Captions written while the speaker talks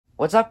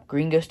What's up?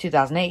 Green Ghost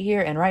 2008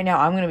 here, and right now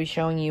I'm going to be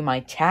showing you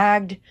my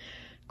tagged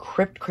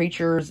Crypt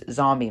Creatures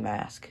zombie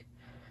mask.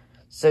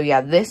 So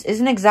yeah, this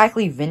isn't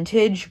exactly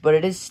vintage, but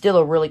it is still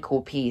a really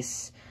cool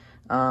piece.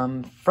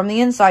 From the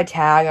inside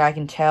tag, I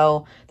can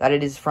tell that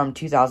it is from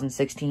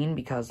 2016,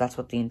 because that's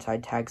what the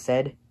inside tag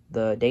said,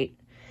 the date.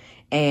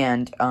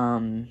 And,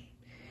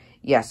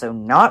 yeah, so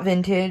not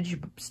vintage,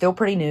 still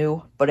pretty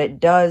new, but it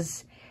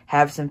does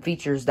have some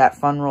features that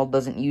Funroll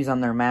doesn't use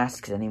on their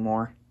masks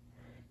anymore.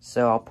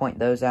 So I'll point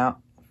those out.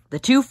 The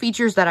two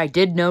features that I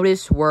did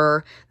notice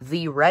were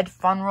the red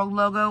Funroll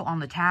logo on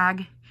the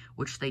tag,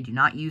 which they do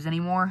not use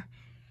anymore,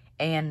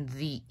 and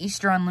the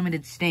Easter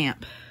Unlimited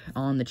stamp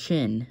on the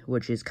chin,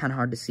 which is kind of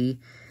hard to see.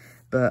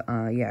 But,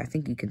 yeah, I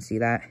think you can see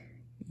that.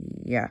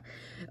 Yeah.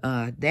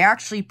 They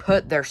actually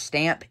put their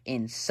stamp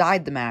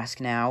inside the mask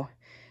now,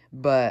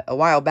 but a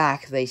while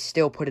back, they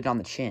still put it on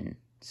the chin.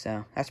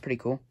 So, that's pretty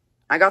cool.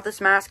 I got this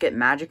mask at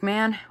Magic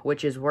Man,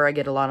 which is where I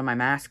get a lot of my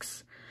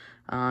masks.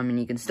 And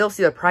you can still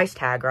see the price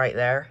tag right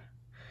there,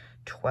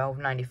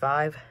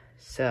 $12.95.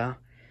 So,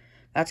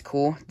 that's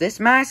cool. This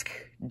mask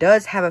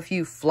does have a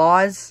few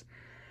flaws,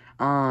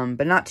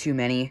 but not too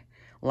many.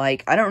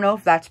 Like, I don't know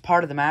if that's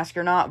part of the mask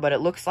or not, but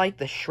it looks like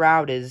the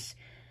shroud is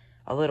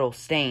a little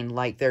stained.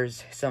 Like,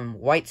 there's some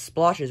white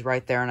splotches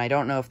right there, and I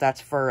don't know if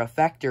that's for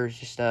effect or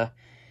just a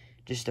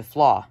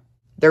flaw.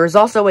 There is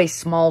also a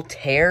small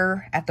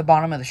tear at the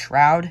bottom of the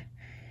shroud.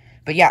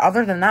 But yeah,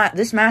 other than that,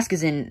 this mask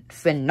is in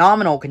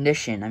phenomenal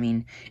condition. I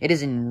mean, it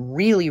is in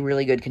really,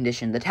 really good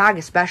condition. The tag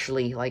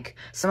especially, like,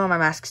 some of my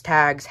mask's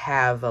tags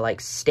have, like,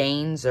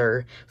 stains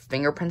or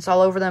fingerprints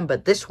all over them,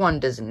 but this one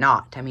does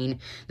not. I mean,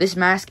 this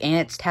mask and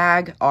its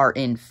tag are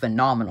in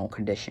phenomenal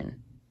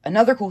condition.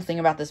 Another cool thing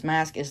about this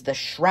mask is the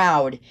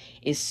shroud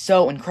is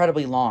so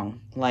incredibly long.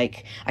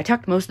 Like, I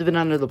tucked most of it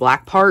under the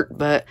black part,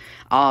 but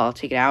I'll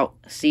take it out.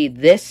 See,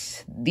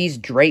 these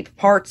drape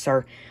parts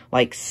are,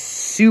 like,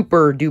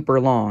 super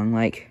duper long.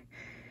 Like,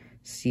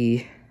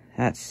 see,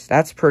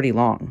 that's pretty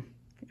long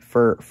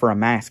for a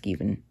mask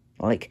even.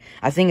 Like,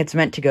 I think it's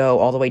meant to go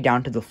all the way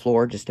down to the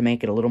floor just to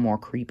make it a little more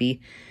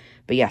creepy.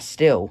 But yeah,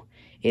 still,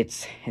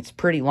 it's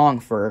pretty long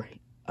for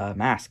a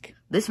mask.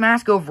 This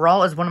mask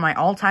overall is one of my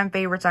all-time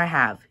favorites I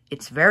have.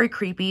 It's very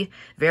creepy,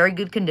 very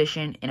good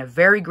condition, and a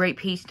very great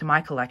piece to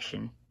my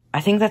collection.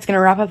 I think that's going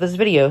to wrap up this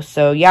video,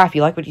 so yeah, if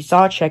you like what you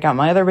saw, check out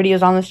my other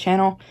videos on this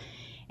channel.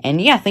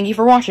 And yeah, thank you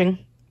for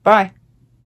watching. Bye.